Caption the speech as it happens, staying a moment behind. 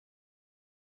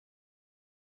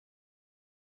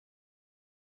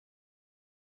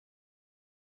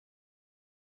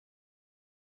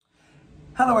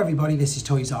Hello everybody, this is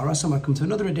Toys R Us and welcome to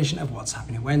another edition of What's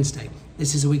Happening Wednesday.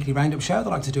 This is a weekly roundup show that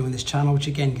I like to do on this channel, which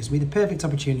again gives me the perfect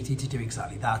opportunity to do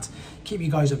exactly that. Keep you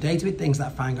guys updated with things that I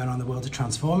find going on in the world of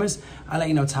Transformers. I'll let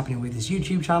you know what's happening with this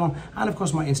YouTube channel and of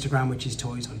course my Instagram, which is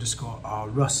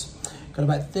Toys_R_Us. Got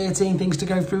about 13 things to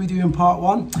go through with you in part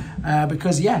one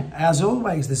because yeah, as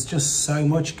always, there's just so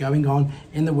much going on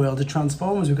in the world of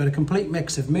Transformers. We've got a complete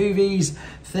mix of movies,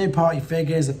 third-party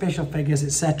figures, official figures,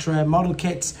 etc., model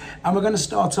kits, and we're going to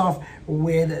start off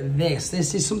with this.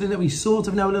 This is something that we sort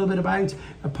of know a little bit about.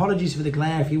 Apologies for the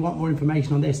glare. If you want more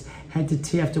information on this, head to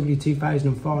TFW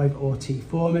 2005 or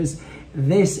T-Formers.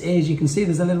 This is, you can see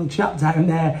there's a little chap down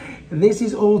there. This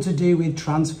is all to do with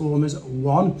Transformers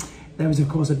 1. There was, of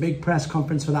course, a big press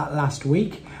conference for that last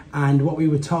week. And what we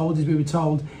were told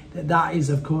that that is,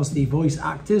 of course, the voice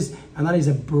actors. And that is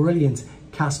a brilliant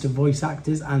cast of voice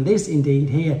actors. And this, indeed,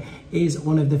 here is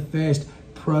one of the first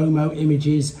promo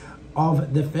images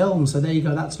of the film. So there you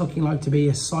go. That's looking like to be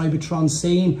a Cybertron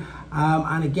scene.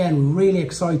 And again, really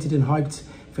excited and hyped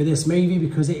for this movie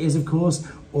because it is, of course,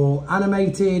 all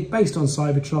animated, based on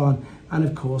Cybertron, and,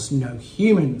 of course, no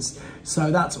humans. So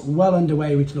that's well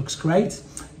underway, which looks great.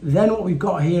 Then what we've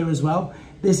got here as well,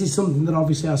 this is something that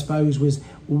obviously I suppose was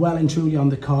well and truly on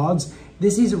the cards.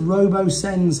 This is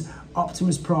Robosen's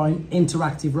Optimus Prime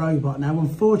interactive robot. Now,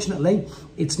 unfortunately,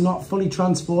 it's not fully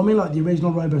transforming like the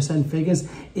original Robosen figures.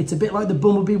 It's a bit like the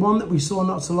Bumblebee one that we saw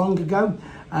not so long ago.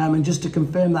 And just to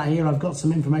confirm that here, I've got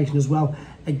some information as well,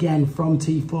 again, from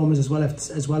T-Formers as well as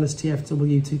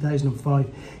TFW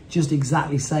 2005, just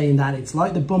exactly saying that. It's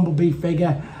like the Bumblebee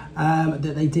figure that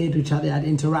they did, which they had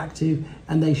interactive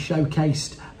and they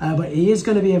showcased. But he is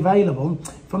going to be available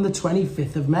from the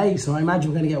 25th of May. So I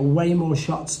imagine we're going to get way more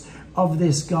shots of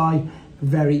this guy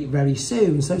very, very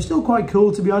soon. So still quite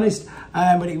cool, to be honest.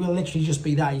 But it will literally just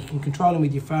be that. You can control him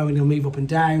with your phone. He'll move up and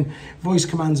down, voice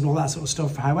commands and all that sort of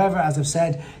stuff. However, as I've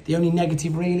said, the only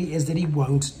negative really is that he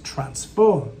won't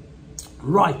transform.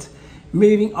 Right.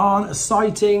 Moving on,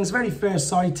 sightings. Very first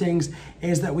sightings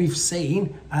is that we've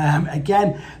seen,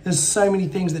 again, there's so many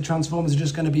things that Transformers are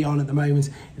just going to be on at the moment.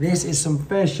 This is some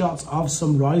first shots of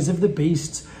some Rise of the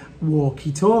Beasts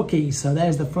walkie-talkies. So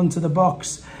there's the front of the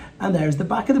box and there's the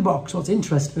back of the box. What's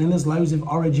interesting, there's loads of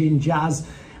Origin Jazz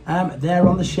there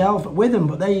on the shelf with them.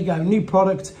 But there you go, new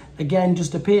product, again,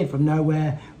 just appeared from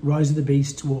nowhere, Rise of the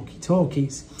Beasts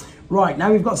walkie-talkies. Right,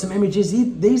 now we've got some images.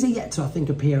 These are yet to, I think,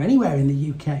 appear anywhere in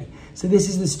the UK. So this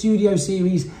is the Studio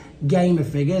Series Gamer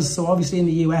figures. So obviously in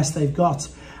the US they've got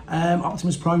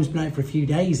Optimus Prime's been out for a few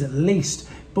days at least.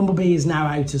 Bumblebee is now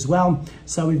out as well.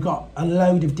 So we've got a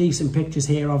load of decent pictures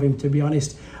here of him, to be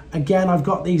honest. Again, I've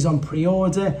got these on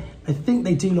pre-order. I think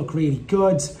they do look really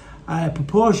good.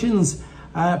 Proportions,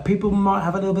 people might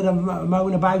have a little bit of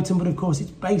moan about them, but of course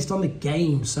it's based on the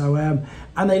game. So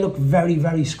and they look very,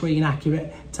 very screen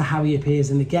accurate to how he appears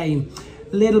in the game.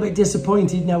 A little bit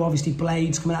disappointed, no obviously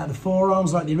blades coming out of the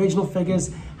forearms like the original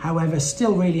figures. However,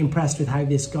 still really impressed with how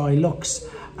this guy looks.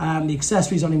 The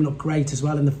accessories on him look great as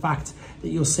well, and the fact that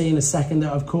you'll see in a second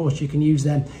that of course you can use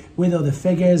them with other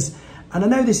figures. And I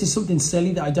know this is something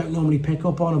silly that I don't normally pick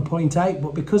up on and point out,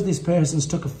 but because this person's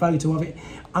took a photo of it,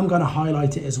 I'm going to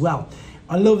highlight it as well.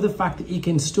 I love the fact that you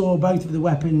can store both of the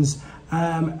weapons,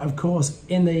 of course,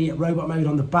 in the robot mode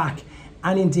on the back,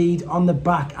 and indeed on the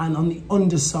back and on the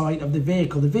underside of the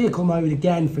vehicle. The vehicle mode,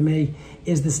 again, for me,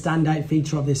 is the standout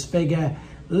feature of this figure.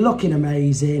 Looking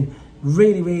amazing.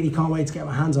 Really, really can't wait to get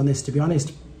my hands on this, to be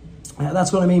honest.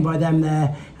 That's what I mean by them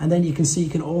there. And then you can see you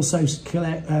can also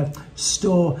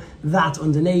store that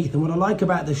underneath. And what I like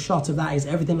about the shot of that is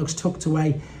everything looks tucked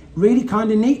away really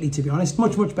kind of neatly, to be honest.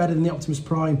 Much, much better than the Optimus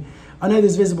Prime. I know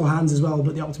there's visible hands as well,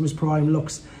 but the Optimus Prime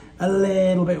looks a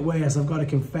little bit worse, I've got to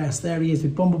confess. There he is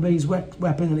with Bumblebee's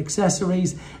weapon and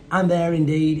accessories, and there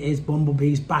indeed is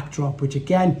Bumblebee's backdrop, which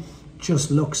again just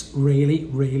looks really,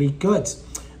 really good.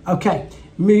 Okay,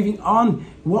 moving on,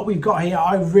 what we've got here,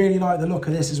 I really like the look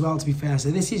of this as well, to be fair.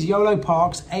 So this is Yolo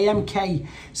Park's AMK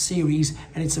series,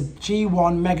 and it's a G1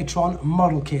 Megatron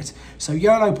model kit. So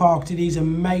Yolo Park do these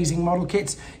amazing model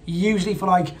kits, usually for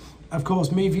like, of course,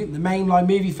 the mainline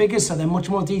movie figures, so they're much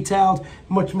more detailed,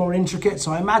 much more intricate.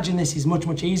 So I imagine this is much,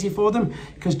 much easier for them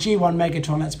because G1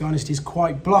 Megatron, let's be honest, is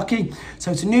quite blocky.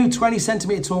 So it's a new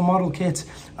 20cm tall model kit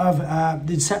of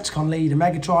the Decepticon leader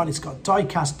Megatron. It's got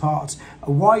die-cast parts,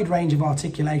 a wide range of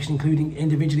articulation, including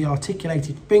individually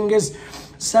articulated fingers,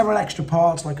 several extra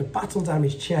parts like a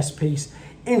battle-damaged chest piece,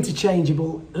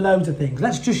 interchangeable, loads of things.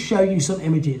 Let's just show you some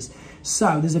images.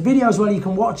 So there's a video as well you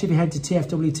can watch if you head to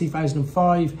TFW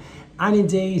 2005. And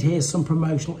indeed, here's some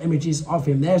promotional images of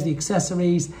him. There's the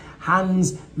accessories,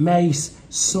 hands, mace,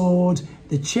 sword,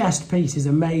 The chest piece is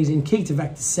amazing, key to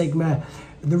Vector Sigma.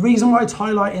 The reason why it's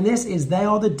highlighting this is they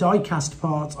are the die-cast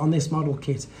parts on this model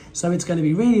kit. So it's going to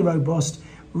be really robust,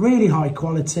 really high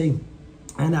quality.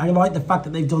 And I like the fact that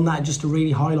they've done that just to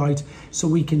really highlight so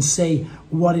we can see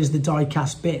what is the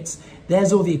die-cast bits.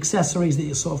 There's all the accessories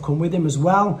that sort of come with them as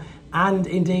well. And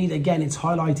indeed, again, it's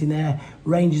highlighting their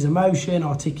ranges of motion,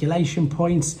 articulation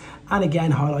points, and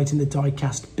again, highlighting the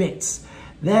die-cast bits.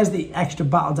 There's the extra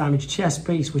battle damage chest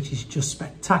piece, which is just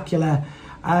spectacular.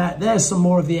 There's some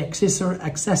more of the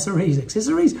accessories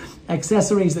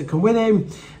that come with him.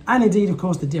 And indeed, of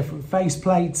course, the different face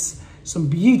plates. Some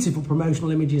beautiful promotional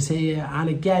images here. And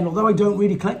again, although I don't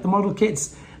really collect the model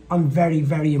kits, I'm very,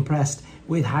 very impressed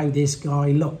with how this guy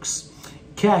looks.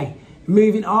 Okay,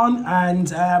 moving on.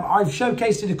 And I've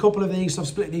showcased a couple of these. So I've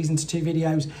split these into 2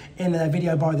 videos in a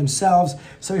video by themselves.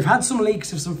 So we've had some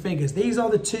leaks of some figures. These are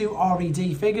the 2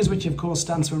 RED figures, which of course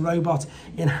stands for Robot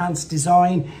Enhanced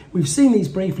Design. We've seen these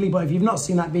briefly, but if you've not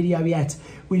seen that video yet,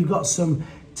 we've got some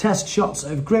test shots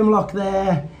of Grimlock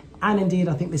there. And indeed,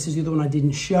 I think this is the other one I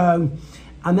didn't show.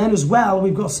 And then as well,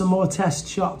 we've got some more test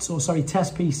shots, or sorry,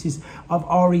 test pieces of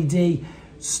RED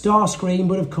Starscream,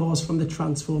 but of course from the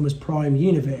Transformers Prime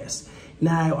universe.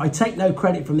 Now, I take no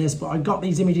credit from this, but I got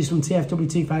these images from TFW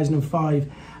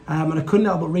 2005, and I couldn't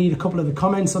help but read a couple of the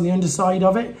comments on the underside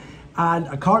of it. And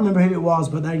I can't remember who it was,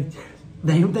 but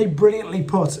they brilliantly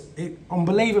put it.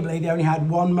 Unbelievably, they only had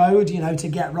 1 mode, you know, to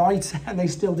get right, and they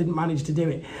still didn't manage to do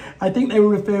it. I think they were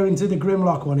referring to the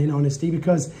Grimlock one, in honesty,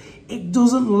 because it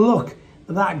doesn't look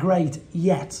that great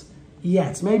yet.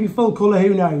 Maybe full colour,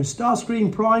 who knows?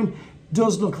 Starscream Prime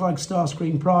does look like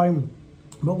Starscream Prime,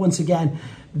 but once again,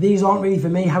 these aren't really for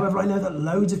me. However, I know that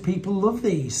loads of people love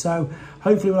these, so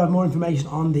hopefully we'll have more information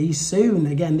on these soon.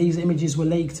 Again, these images were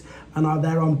leaked and are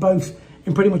there on both,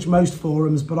 in pretty much most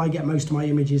forums, but I get most of my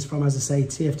images from, as I say,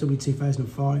 TFW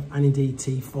 2005 and indeed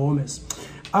T-Formers.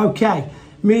 Okay,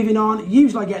 moving on.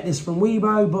 Usually I get this from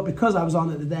Weibo, but because I was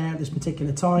on it there at this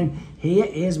particular time, here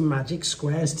is Magic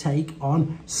Square's take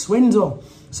on Swindle.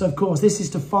 So of course, this is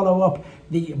to follow up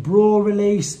the Brawl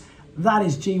release. That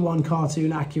is G1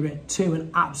 cartoon accurate to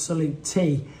an absolute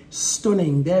T.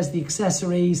 Stunning. There's the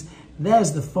accessories.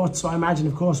 There's the foot. So I imagine,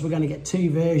 of course, we're going to get 2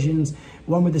 versions.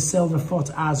 One with the silver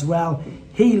foot as well.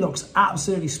 He looks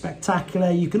absolutely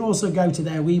spectacular. You can also go to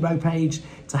their Weibo page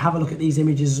to have a look at these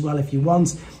images as well if you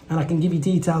want. And I can give you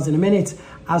details in a minute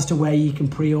as to where you can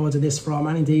pre-order this from,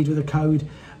 and indeed with a code,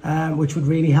 which would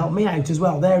really help me out as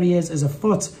well. There he is as a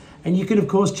foot. And you can, of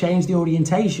course, change the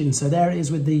orientation. So there it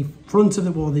is with the front of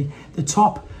the, or the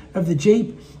top of the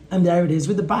Jeep. And there it is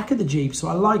with the back of the Jeep. So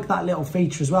I like that little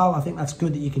feature as well. I think that's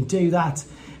good that you can do that.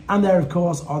 And there, of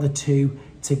course, are the 2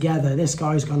 together. This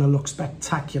guy's going to look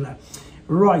spectacular.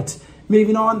 Right,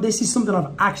 moving on. This is something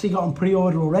I've actually got on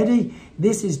pre-order already.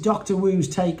 This is Dr. Wu's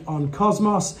take on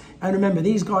Cosmos. And remember,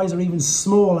 these guys are even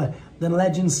smaller than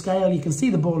Legend scale. You can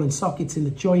see the ball and sockets in the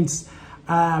joints.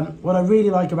 What I really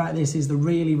like about this is the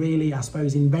really, I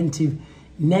suppose, inventive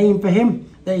name for him.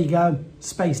 There you go,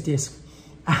 Space Disc.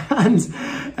 And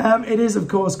it is, of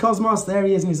course, Cosmos. There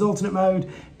he is in his alternate mode.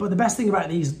 But the best thing about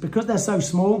these, because they're so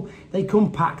small, they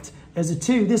come packed as a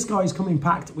 2. This guy's coming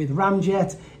packed with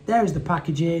Ramjet. There is the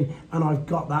packaging, and I've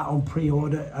got that on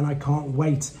pre-order, and I can't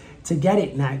wait to get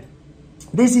it now.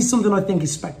 This is something I think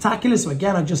is spectacular. So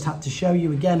again, I just had to show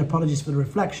you again. Apologies for the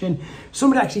reflection.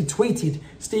 Somebody actually tweeted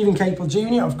Stephen Capel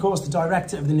Jr., of course, the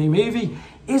director of the new movie,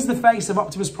 is the face of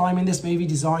Optimus Prime in this movie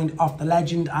designed off the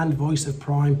legend and voice of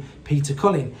Prime, Peter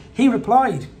Cullen. He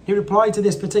replied to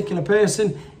this particular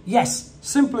person, yes,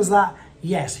 simple as that.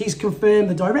 Yes, he's confirmed,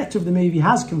 the director of the movie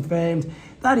has confirmed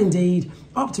that indeed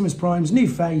Optimus Prime's new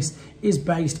face is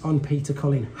based on Peter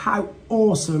Cullen. How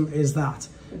awesome is that?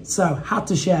 So had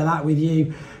to share that with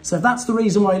you. So that's the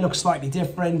reason why he looks slightly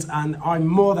different, and I'm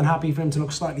more than happy for him to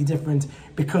look slightly different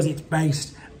because it's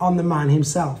based on the man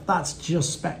himself. That's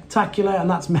just spectacular, and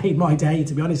that's made my day,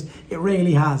 to be honest. It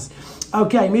really has.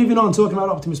 Okay, moving on, talking about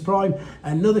Optimus Prime,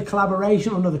 another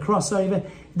collaboration, another crossover.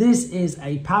 This is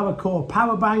a Power Core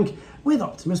power bank with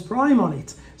Optimus Prime on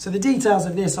it. So the details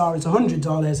of this are, it's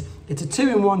 $100. It's a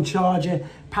 2-in-1 charger,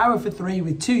 power for 3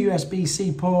 with 2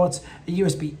 USB-C ports, a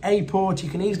USB-A port. You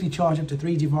can easily charge up to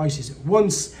 3 devices at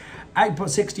once.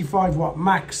 Output 65 watt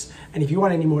max. And if you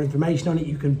want any more information on it,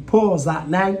 you can pause that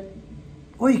now,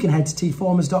 or you can head to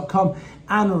tformers.com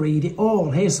and read it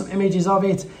all. Here's some images of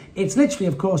it. It's literally,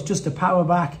 of course, just a power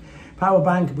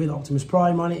bank with Optimus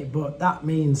Prime on it, but that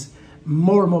means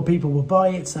more and more people will buy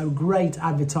it. So great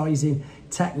advertising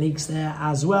techniques there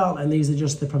as well. And these are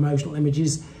just the promotional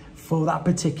images for that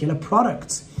particular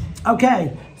product.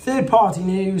 Okay, third party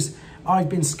news. I've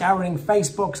been scouring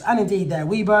Facebooks and indeed their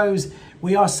Weibos.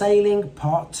 We are sailing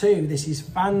part 2. This is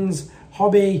fans,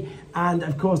 hobby, and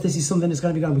of course this is something that's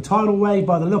going to be going with tidal wave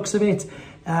by the looks of it.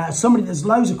 There's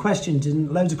loads of questions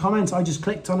and loads of comments. I just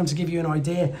clicked on them to give you an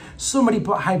idea. Somebody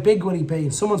put how big will he be,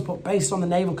 and someone's put based on the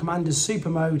Naval Commander's super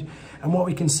mode and what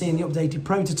we can see in the updated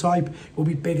prototype will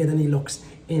be bigger than he looks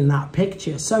in that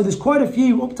picture. So there's quite a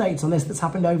few updates on this that's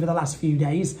happened over the last few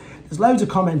days. There's loads of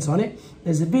comments on it.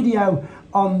 There's a video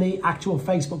on the actual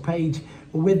Facebook page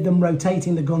with them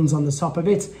rotating the guns on the top of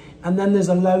it, and then there's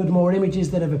a load more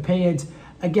images that have appeared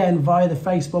again via the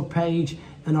Facebook page,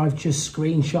 and I've just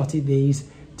screenshotted these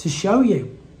to show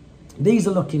you. These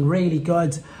are looking really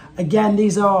good. Again,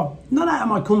 these are not out of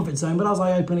my comfort zone, but as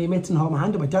I openly admit and hold my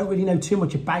hand up, I don't really know too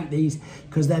much about these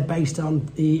because they're based on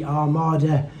the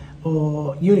Armada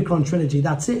or Unicron trilogy.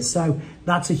 That's it. So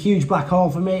that's a huge black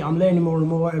hole for me. I'm learning more and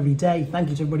more every day. Thank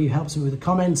you to everybody who helps me with the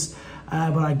comments.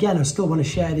 But again, I still want to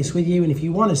share this with you. And if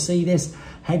you want to see this,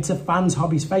 head to Fans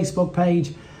Hobbies Facebook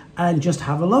page and just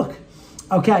have a look.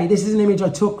 Okay, this is an image I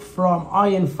took from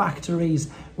Iron Factory's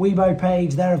Weibo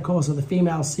page. There, of course, are the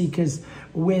female Seekers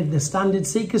with the standard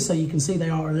Seekers. So you can see they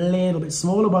are a little bit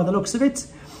smaller by the looks of it.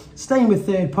 Staying with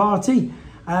third party.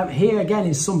 Here again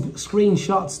is some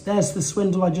screenshots. There's the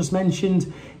Swindle I just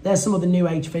mentioned. There's some of the new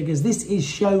age figures. This is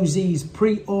Showzi's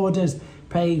pre-orders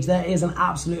page. There is an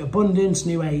absolute abundance.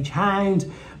 New age Hound,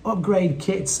 upgrade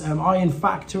kits, Iron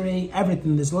Factory,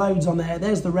 everything. There's loads on there.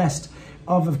 There's the rest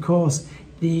of course,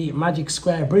 the Magic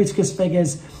Square Bruticus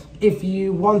figures. If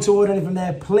you want to order anything from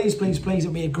there, please, please, please,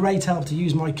 it'll be a great help to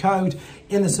use my code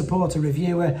in the supporter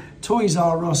reviewer, Toys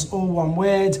R Us, all one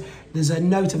word. There's a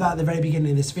note of that at the very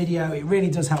beginning of this video. It really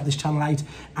does help this channel out,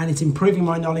 and it's improving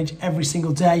my knowledge every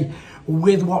single day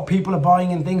with what people are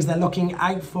buying and things they're looking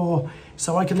out for,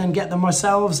 so I can then get them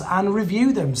myself and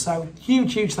review them. So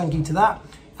huge, huge thank you to that.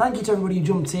 Thank you to everybody who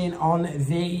jumped in on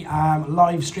the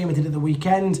live stream I did at the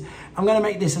weekend. I'm going to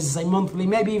make this, as I say, monthly,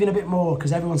 maybe even a bit more,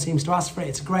 because everyone seems to ask for it.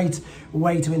 It's a great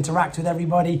way to interact with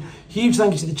everybody. Huge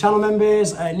thank you to the channel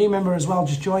members. A new member as well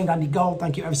just joined, Andy Gold.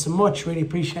 Thank you ever so much. Really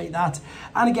appreciate that.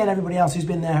 And again, everybody else who's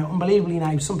been there, unbelievably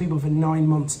now, some people for 9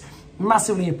 months.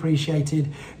 Massively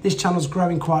appreciated. This channel's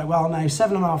growing quite well now,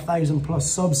 7,500 plus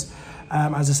subs.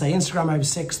 As I say, Instagram over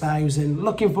 6,000.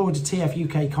 Looking forward to TF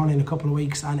UK Con in a couple of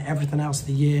weeks, and everything else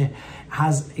the year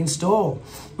has in store.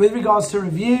 With regards to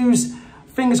reviews,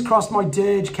 fingers crossed my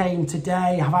Dirge came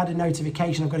today. I've had a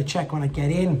notification. I've got to check when I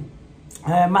get in.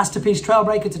 Masterpiece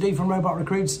Trailbreaker to do from Robot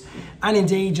Recruits, and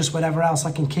indeed just whatever else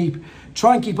I can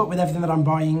try and keep up with everything that I'm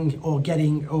buying or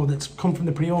getting, or that's come from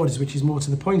the pre-orders, which is more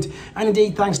to the point. And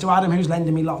indeed thanks to Adam, who's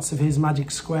lending me lots of his Magic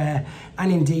Square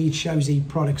and indeed Showzi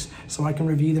products so I can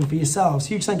review them for yourselves.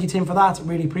 Huge thank you to him for that,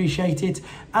 really appreciate it.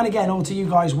 And again, all to you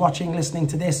guys watching, listening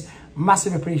to this,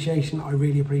 massive appreciation. I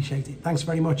really appreciate it. Thanks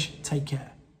very much. Take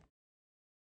care.